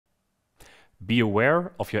Be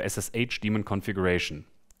aware of your SSH daemon configuration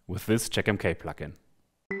with this Checkmk plugin.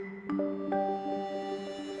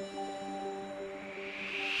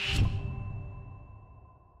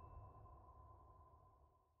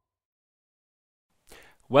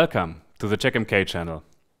 Welcome to the Checkmk channel.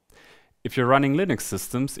 If you're running Linux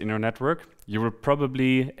systems in your network, you will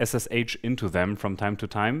probably SSH into them from time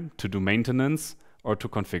to do maintenance or to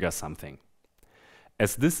configure something.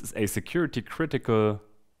 As this is a security critical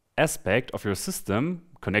aspect of your system,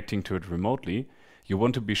 connecting to it remotely, you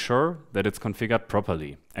want to be sure that it's configured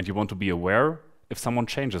properly, and you want to be aware if someone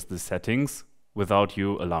changes the settings without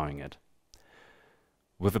you allowing it.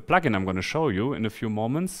 With the plugin I'm going to show you in a few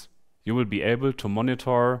moments, you will be able to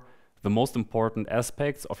monitor the most important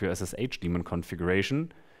aspects of your SSH daemon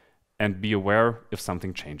configuration and be aware if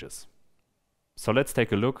something changes. So let's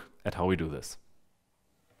take a look at how we do this.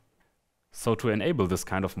 So to enable this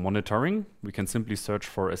kind of monitoring, we can simply search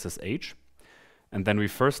for SSH, and then we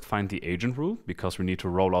first find the agent rule because we need to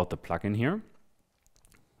roll out the plugin here.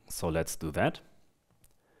 So let's do that.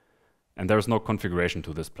 And there's no configuration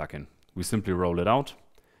to this plugin. We simply roll it out.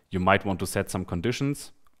 You might want to set some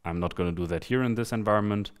conditions. I'm not going to do that here in this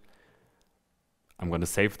environment. I'm going to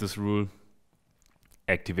save this rule,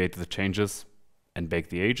 activate the changes, and bake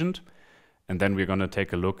the agent. And then we're going to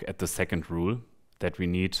take a look at the second rule that we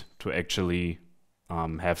need to actually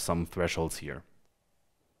have some thresholds here.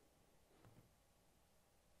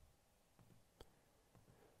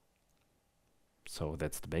 So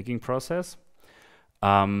that's the baking process.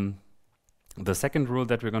 The second rule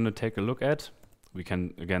that we're going to take a look at, we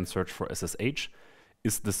can again search for SSH,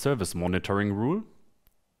 is the service monitoring rule.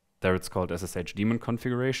 There it's called SSH daemon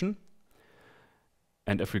configuration.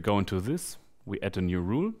 And if we go into this, we add a new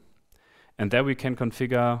rule. And there we can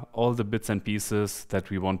configure all the bits and pieces that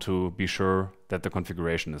we want to be sure that the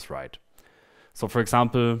configuration is right. So for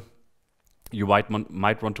example, you might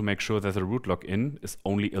want to make sure that the root login is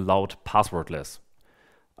only allowed passwordless.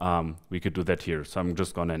 We could do that here. So I'm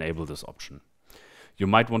just going to enable this option. You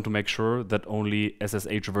might want to make sure that only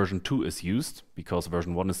SSH version 2 is used because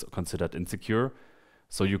version 1 is considered insecure.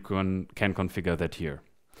 So you can configure that here.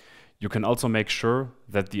 You can also make sure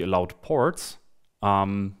that the allowed ports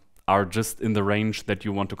are just in the range that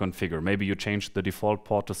you want to configure. Maybe you change the default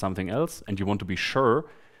port to something else and you want to be sure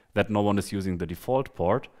that no one is using the default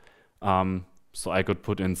port. So I could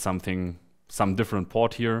put in some different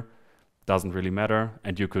port here, doesn't really matter,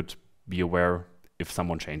 and you could be aware if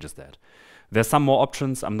someone changes that. There's some more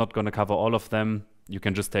options. I'm not going to cover all of them. You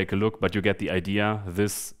can just take a look, but you get the idea.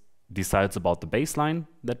 This decides about the baseline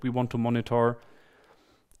that we want to monitor.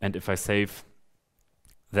 And if I save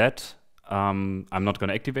that, I'm not going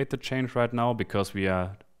to activate the change right now because we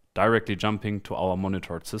are directly jumping to our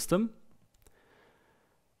monitored system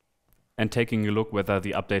and taking a look whether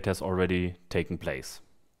the update has already taken place.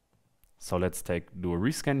 So let's do a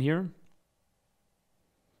rescan here.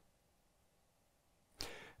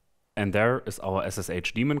 And there is our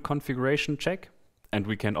SSH daemon configuration check. And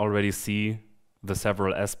we can already see the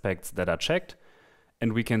several aspects that are checked.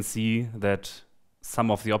 And we can see that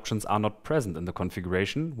some of the options are not present in the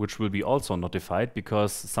configuration, which will be also notified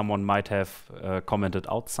because someone might have commented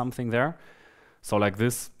out something there. So like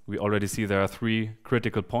this, we already see there are 3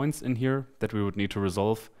 critical points in here that we would need to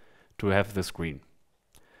resolve to have this green.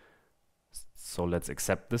 So let's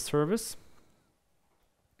accept this service.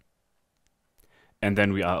 And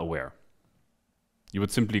then we are aware. You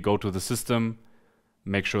would simply go to the system,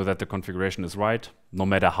 make sure that the configuration is right, no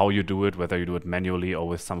matter how you do it, whether you do it manually or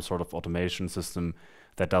with some sort of automation system,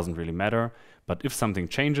 that doesn't really matter. But if something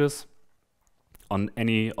changes on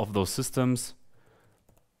any of those systems,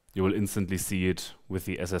 you will instantly see it with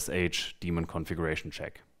the SSH daemon configuration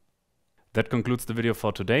check. That concludes the video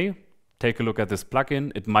for today. Take a look at this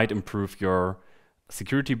plugin. It might improve your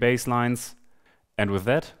security baselines. And with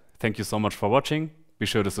that, thank you so much for watching. Be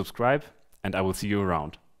sure to subscribe, and I will see you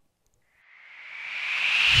around.